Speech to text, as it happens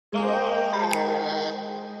Beautiful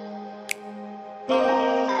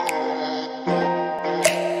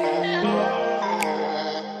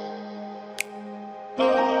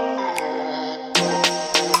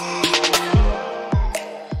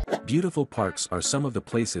parks are some of the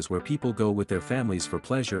places where people go with their families for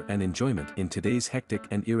pleasure and enjoyment in today's hectic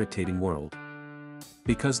and irritating world.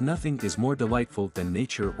 Because nothing is more delightful than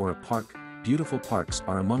nature or a park, beautiful parks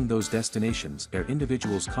are among those destinations where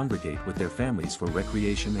individuals congregate with their families for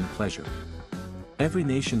recreation and pleasure. Every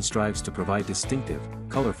nation strives to provide distinctive,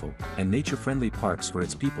 colorful, and nature-friendly parks for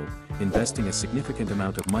its people, investing a significant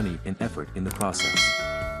amount of money and effort in the process.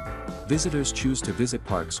 Visitors choose to visit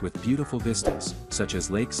parks with beautiful vistas, such as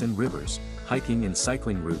lakes and rivers, hiking and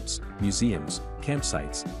cycling routes, museums,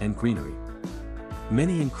 campsites, and greenery.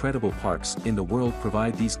 Many incredible parks in the world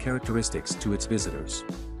provide these characteristics to its visitors.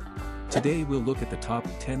 Today we'll look at the top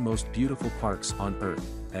 10 most beautiful parks on Earth,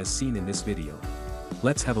 as seen in this video.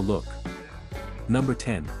 Let's have a look. Number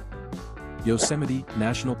 10. Yosemite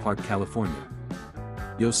National Park, California.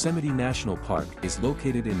 Yosemite National Park is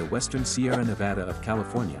located in the western Sierra Nevada of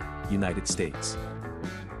California, United States.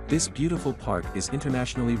 This beautiful park is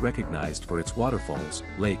internationally recognized for its waterfalls,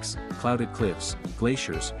 lakes, clouded cliffs,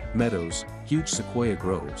 glaciers, meadows, huge sequoia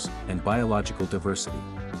groves, and biological diversity.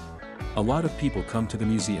 A lot of people come to the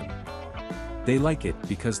museum. They like it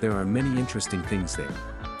because there are many interesting things there.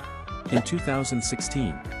 In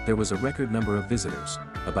 2016, there was a record number of visitors,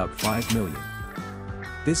 about 5 million.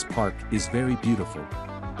 This park is very beautiful.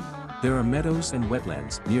 There are meadows and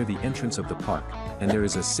wetlands near the entrance of the park, and there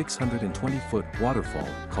is a 620-foot waterfall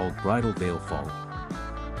called Bridal Veil Fall.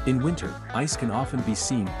 In winter, ice can often be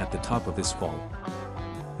seen at the top of this fall.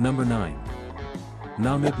 Number 9.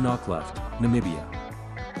 Namib Naukluft, Namibia.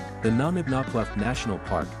 The Namib Naukluft National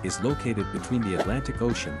Park is located between the Atlantic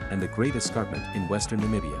Ocean and the Great Escarpment in western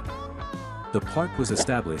Namibia. The park was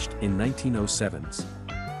established in 1907.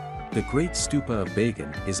 The Great Stupa of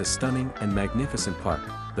Bagan is a stunning and magnificent park,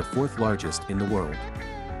 the fourth largest in the world.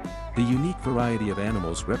 The unique variety of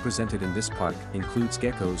animals represented in this park includes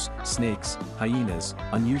geckos, snakes, hyenas,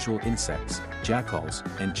 unusual insects, jackals,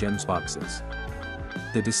 and gemsboxes.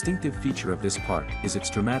 The distinctive feature of this park is its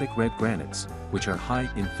dramatic red granites, which are high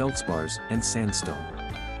in feldspars and sandstone.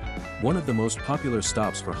 One of the most popular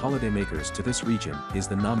stops for holidaymakers to this region is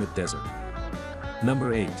the Namib Desert.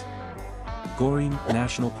 Number 8. Gorin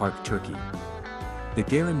National Park, Turkey. The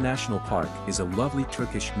Gorin National Park is a lovely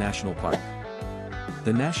Turkish national park.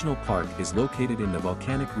 The national park is located in the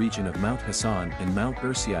volcanic region of Mount Hasan and Mount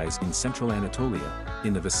Erciyes in central Anatolia,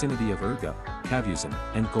 in the vicinity of Urga, Kavuzin,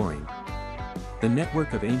 and Gorin. The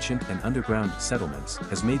network of ancient and underground settlements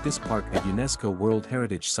has made this park a UNESCO World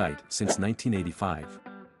Heritage Site since 1985.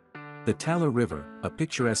 The Tala River, a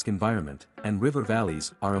picturesque environment, and river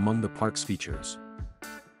valleys are among the park's features.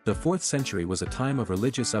 The 4th century was a time of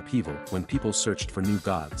religious upheaval when people searched for new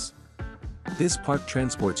gods. This park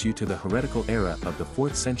transports you to the heretical era of the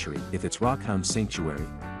 4th century with its Rockhound Sanctuary.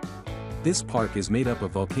 This park is made up of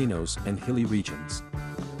volcanoes and hilly regions.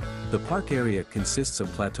 The park area consists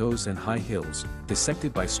of plateaus and high hills,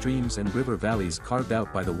 dissected by streams and river valleys carved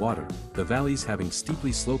out by the water, the valleys having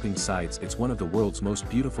steeply sloping sides. It's one of the world's most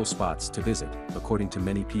beautiful spots to visit, according to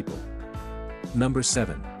many people. Number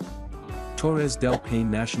 7. Torres del Paine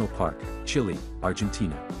National Park, Chile,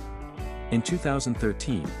 Argentina. In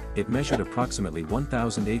 2013, it measured approximately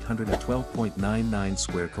 1,812.99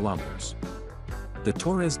 square kilometers. The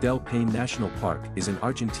Torres del Paine National Park is in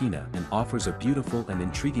Argentina and offers a beautiful and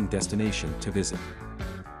intriguing destination to visit.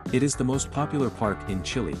 It is the most popular park in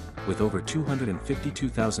Chile, with over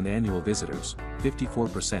 252,000 annual visitors,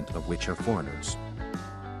 54% of which are foreigners.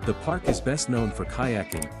 The park is best known for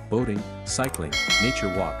kayaking, boating, cycling,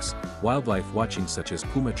 nature walks, wildlife watching such as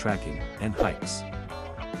puma tracking, and hikes.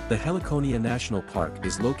 The Heliconia National Park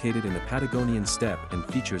is located in the Patagonian steppe and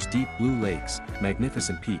features deep blue lakes,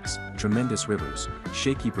 magnificent peaks, tremendous rivers,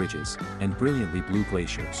 shaky bridges, and brilliantly blue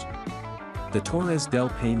glaciers. The Torres del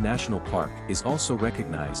Paine National Park is also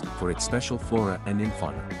recognized for its special flora and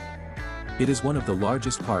fauna. It is one of the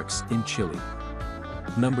largest parks in Chile.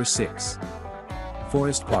 Number 6.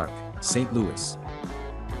 Forest Park, St. Louis.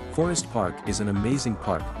 Forest Park is an amazing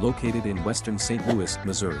park located in western St. Louis,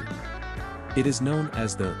 Missouri. It is known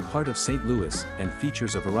as the Heart of St. Louis and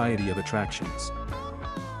features a variety of attractions.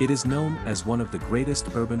 It is known as one of the greatest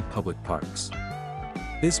urban public parks.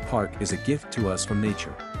 This park is a gift to us from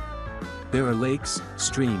nature. There are lakes,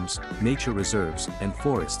 streams, nature reserves, and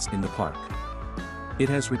forests in the park. It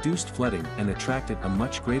has reduced flooding and attracted a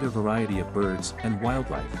much greater variety of birds and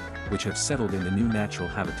wildlife, which have settled in the new natural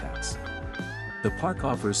habitats. The park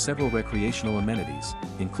offers several recreational amenities,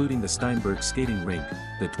 including the Steinberg Skating Rink,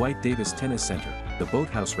 the Dwight Davis Tennis Center, the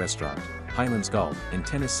Boathouse Restaurant, Highlands Golf and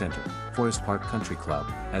Tennis Center, Forest Park Country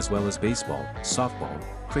Club, as well as baseball, softball,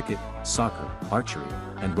 cricket, soccer, archery,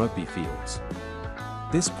 and rugby fields.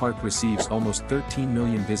 This park receives almost 13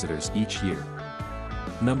 million visitors each year.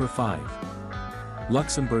 Number 5.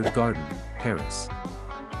 Luxembourg Garden, Paris.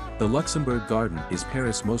 The Luxembourg Garden is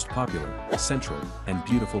Paris' most popular, central, and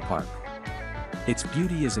beautiful park. Its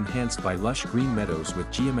beauty is enhanced by lush green meadows with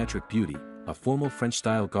geometric beauty, a formal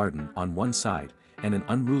French-style garden on one side, and an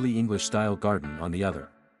unruly English-style garden on the other.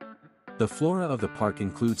 The flora of the park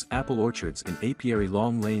includes apple orchards in apiary,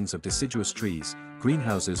 long lanes of deciduous trees,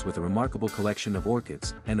 greenhouses with a remarkable collection of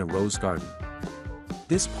orchids, and a rose garden.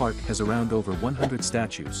 This park has around over 100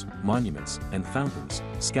 statues, monuments, and fountains,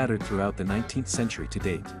 scattered throughout the 19th century to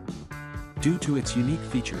date. Due to its unique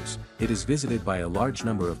features, it is visited by a large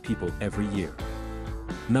number of people every year.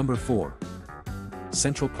 Number 4.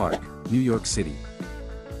 Central Park, New York City.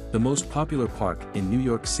 The most popular park in New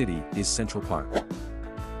York City is Central Park.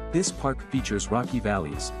 This park features rocky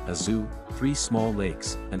valleys, a zoo, 3 small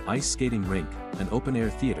lakes, an ice skating rink, an open-air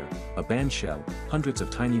theater, a band shell, hundreds of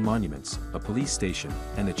tiny monuments, a police station,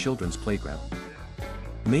 and a children's playground.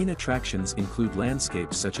 Main attractions include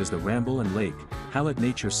landscapes such as the Ramble and Lake, Hallead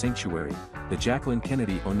Nature Sanctuary, the Jacqueline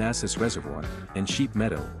Kennedy Onassis Reservoir, and Sheep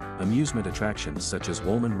Meadow, amusement attractions such as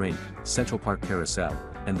Woolman Rink, Central Park Carousel,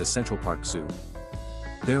 and the Central Park Zoo.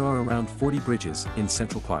 There are around 40 bridges in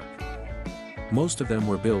Central Park. Most of them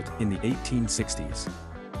were built in the 1860s.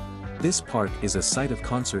 This park is a site of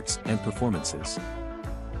concerts and performances.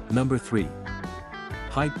 Number 3.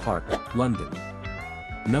 Hyde Park, London.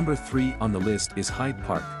 Number 3 on the list is Hyde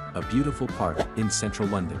Park, a beautiful park in central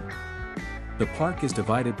London. The park is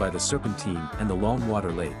divided by the Serpentine and the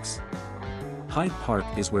Longwater Lakes. Hyde Park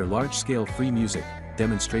is where large-scale free music,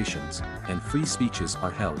 demonstrations, and free speeches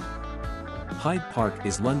are held. Hyde Park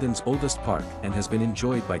is London's oldest park and has been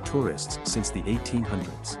enjoyed by tourists since the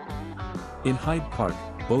 1800s. In Hyde Park,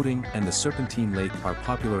 boating and the Serpentine Lake are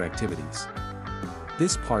popular activities.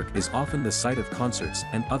 This park is often the site of concerts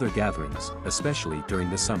and other gatherings, especially during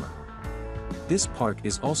the summer. This park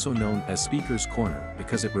is also known as Speaker's Corner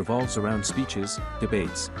because it revolves around speeches,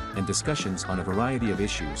 debates, and discussions on a variety of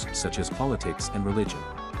issues such as politics and religion.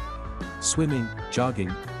 Swimming,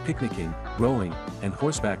 jogging, picnicking, rowing, and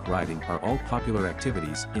horseback riding are all popular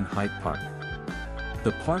activities in Hyde Park.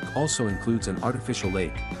 The park also includes an artificial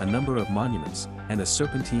lake, a number of monuments, and a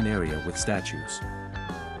serpentine area with statues.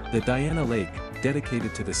 The Diana Lake,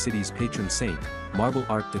 dedicated to the city's patron saint, Marble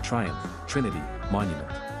Arc de Triomphe, Trinity, Monument.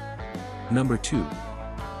 Number 2.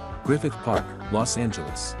 Griffith Park, Los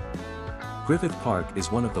Angeles. Griffith Park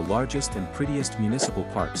is one of the largest and prettiest municipal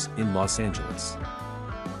parks in Los Angeles.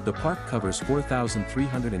 The park covers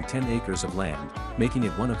 4,310 acres of land, making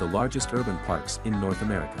it one of the largest urban parks in North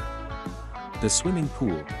America. The swimming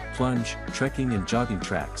pool, plunge, trekking and jogging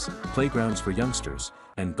tracks, playgrounds for youngsters,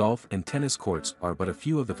 and golf and tennis courts are but a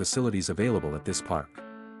few of the facilities available at this park.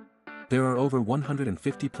 There are over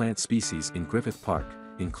 150 plant species in Griffith Park,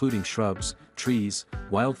 including shrubs, trees,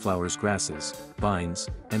 wildflowers, grasses, vines,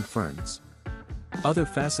 and ferns. Other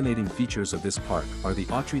fascinating features of this park are the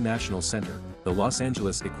Autry National Center, the Los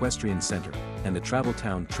Angeles Equestrian Center, and the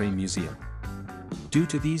Traveltown Train Museum. Due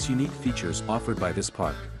to these unique features offered by this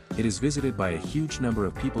park, it is visited by a huge number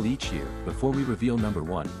of people each year. Before we reveal number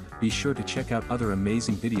 1, be sure to check out other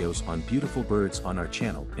amazing videos on beautiful birds on our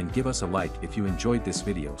channel and give us a like if you enjoyed this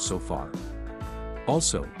video so far.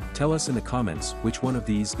 Also, tell us in the comments which one of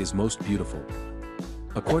these is most beautiful.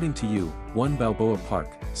 According to you, 1. Balboa Park,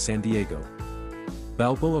 San Diego.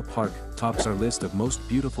 Balboa Park tops our list of most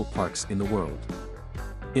beautiful parks in the world.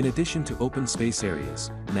 In addition to open space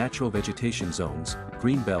areas, natural vegetation zones,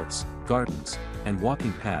 green belts, gardens, and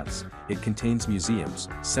walking paths, it contains museums,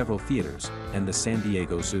 several theaters, and the San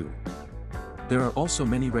Diego Zoo. There are also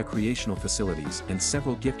many recreational facilities and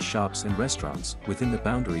several gift shops and restaurants within the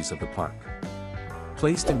boundaries of the park.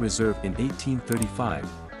 Placed in reserve in 1835,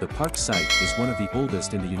 the park site is one of the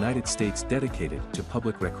oldest in the United States dedicated to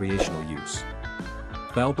public recreational use.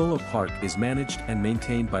 Balboa Park is managed and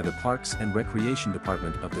maintained by the Parks and Recreation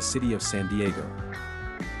Department of the City of San Diego.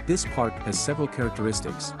 This park has several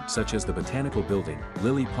characteristics, such as the Botanical Building,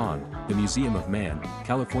 Lily Pond, the Museum of Man,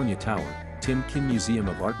 California Tower, Tim Kim Museum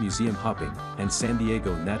of Art, Museum Hopping, and San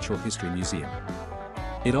Diego Natural History Museum.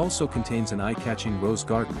 It also contains an eye-catching rose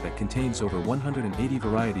garden that contains over 180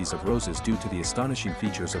 varieties of roses due to the astonishing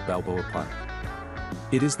features of Balboa Park.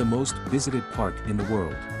 It is the most visited park in the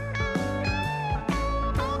world.